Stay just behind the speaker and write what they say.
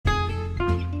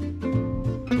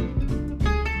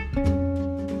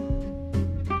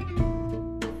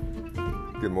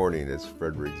good morning. It's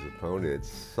Frederick Zappone. It's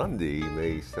Sunday,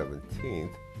 May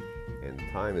 17th, and the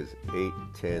time is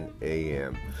 8:10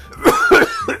 a.m.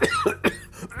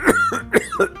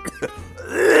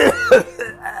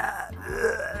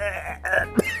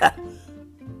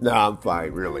 No, I'm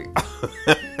fine, really.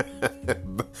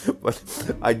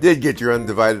 But I did get your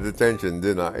undivided attention,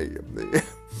 didn't I?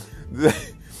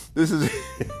 This is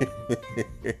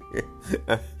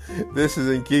this is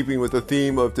in keeping with the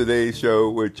theme of today's show,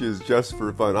 which is just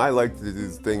for fun. I like to do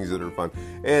things that are fun,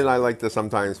 and I like to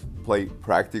sometimes play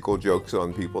practical jokes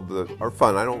on people that are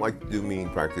fun. I don't like to do mean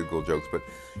practical jokes, but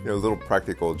little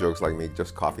practical jokes like me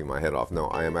just coughing my head off. No,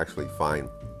 I am actually fine.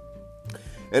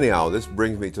 Anyhow, this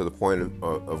brings me to the point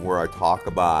of where I talk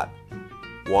about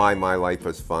why my life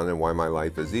is fun and why my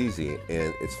life is easy.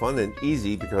 And it's fun and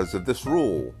easy because of this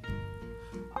rule.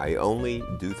 I only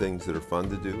do things that are fun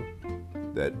to do,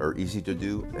 that are easy to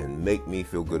do, and make me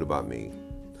feel good about me.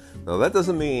 Now, that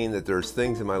doesn't mean that there's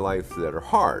things in my life that are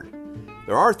hard.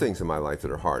 There are things in my life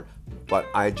that are hard, but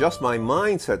I adjust my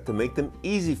mindset to make them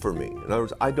easy for me. In other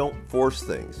words, I don't force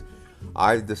things.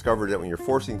 I've discovered that when you're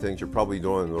forcing things, you're probably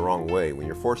doing it the wrong way. When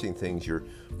you're forcing things, you're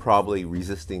probably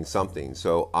resisting something.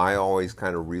 So I always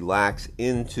kind of relax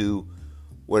into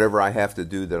whatever I have to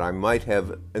do that I might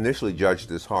have initially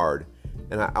judged as hard.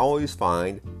 And I always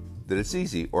find that it's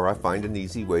easy, or I find an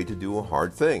easy way to do a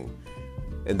hard thing.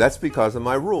 And that's because of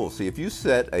my rules. See, if you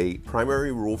set a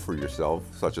primary rule for yourself,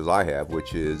 such as I have,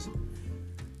 which is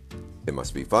it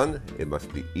must be fun, it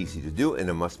must be easy to do, and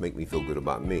it must make me feel good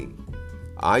about me.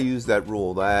 I use that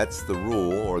rule. That's the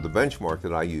rule or the benchmark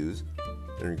that I use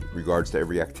in regards to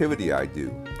every activity I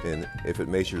do. And if it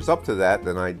measures up to that,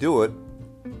 then I do it.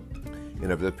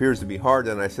 And if it appears to be hard,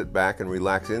 then I sit back and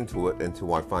relax into it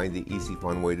until I find the easy,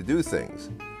 fun way to do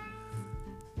things.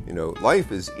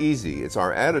 Life is easy. It's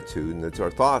our attitude and it's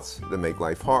our thoughts that make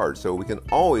life hard. So we can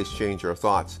always change our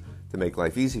thoughts to make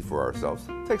life easy for ourselves.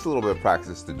 It takes a little bit of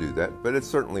practice to do that, but it's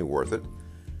certainly worth it.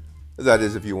 That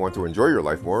is, if you want to enjoy your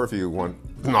life more. If you want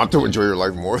not to enjoy your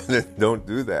life more, then don't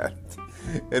do that.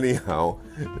 Anyhow,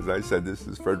 as I said, this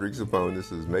is Frederick Zappone.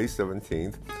 This is May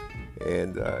 17th.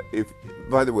 And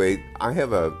by the way, I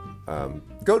have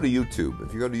go to YouTube.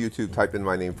 If you go to YouTube, type in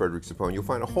my name, Frederick Zappone, you'll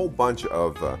find a whole bunch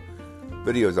of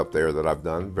videos up there that I've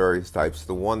done, various types.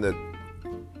 The one that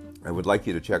I would like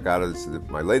you to check out is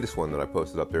my latest one that I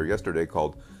posted up there yesterday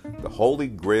called The Holy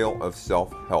Grail of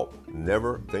Self-Help.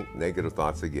 Never think negative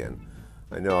thoughts again.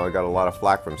 I know I got a lot of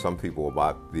flack from some people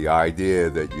about the idea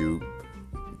that you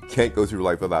can't go through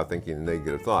life without thinking a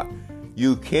negative thought.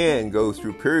 You can go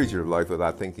through periods of your life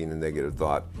without thinking a negative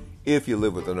thought if you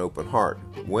live with an open heart.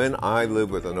 When I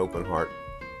live with an open heart,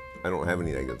 I don't have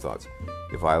any negative thoughts.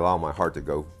 If I allow my heart to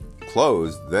go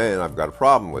closed, then I've got a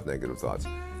problem with negative thoughts.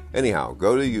 Anyhow,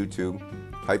 go to YouTube,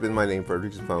 type in my name,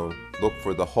 Frederick Zappone, look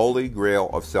for The Holy Grail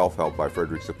of Self-Help by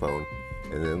Frederick Zappone,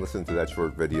 and then listen to that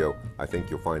short video. I think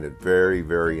you'll find it very,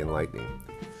 very enlightening.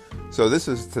 So this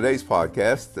is today's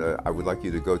podcast. I would like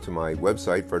you to go to my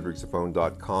website,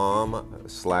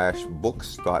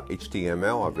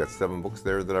 frederickzappone.com/books.html. I've got 7 books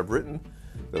there that I've written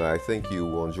that I think you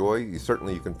will enjoy. You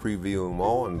can preview them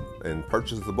all and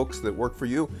purchase the books that work for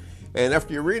you. And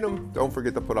after you read them, don't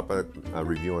forget to put up a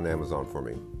review on Amazon for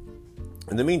me.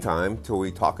 In the meantime, till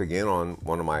we talk again on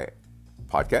one of my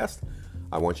podcasts,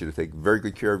 I want you to take very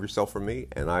good care of yourself for me,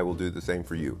 and I will do the same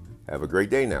for you. Have a great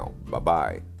day now.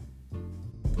 Bye-bye.